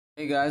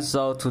Hey guys,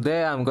 so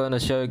today I'm going to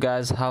show you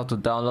guys how to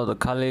download the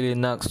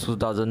Kali-Linux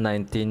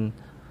 2019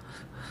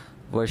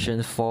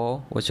 version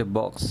 4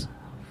 VirtualBox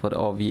for the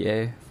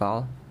OVA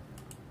file.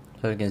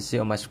 So you can see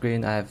on my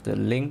screen I have the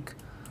link,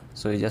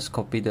 so you just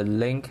copy the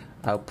link.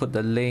 I'll put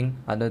the link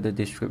under the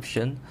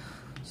description.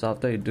 So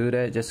after you do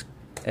that, just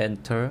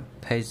enter,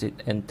 paste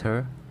it,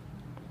 enter,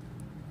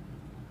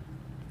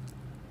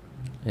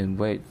 and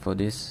wait for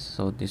this.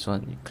 So this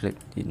one you click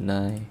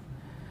deny,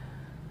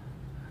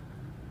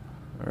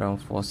 around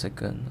 4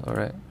 seconds.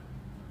 Alright,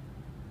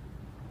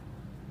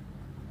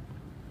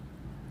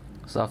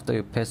 so after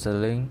you paste the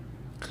link,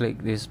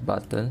 click this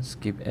button,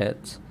 skip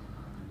ads,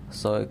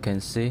 so you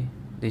can see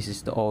this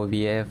is the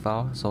OVA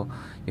file. So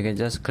you can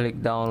just click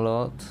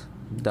download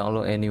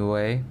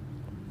anyway.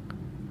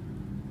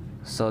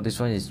 So this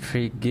one is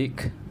 3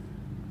 gig.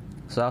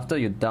 So after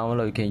you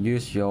download, you can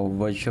use your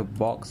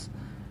VirtualBox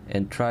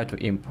and try to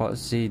import.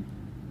 See,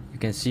 you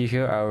can see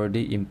here I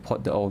already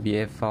import the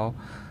OVA file.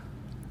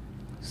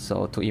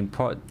 So to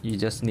import, you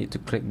just need to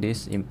click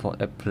this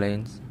import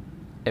appliance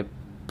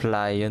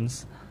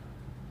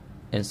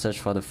and search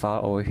for the file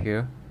over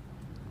here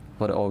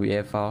for the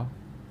OVA file,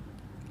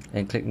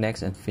 and click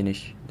next and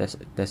finish. That's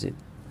it.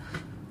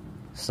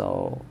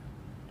 So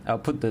I'll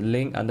put the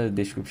link under the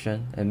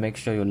description, and make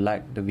sure you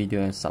like the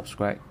video and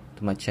subscribe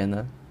to my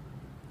channel.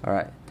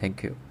 Alright,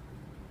 thank you.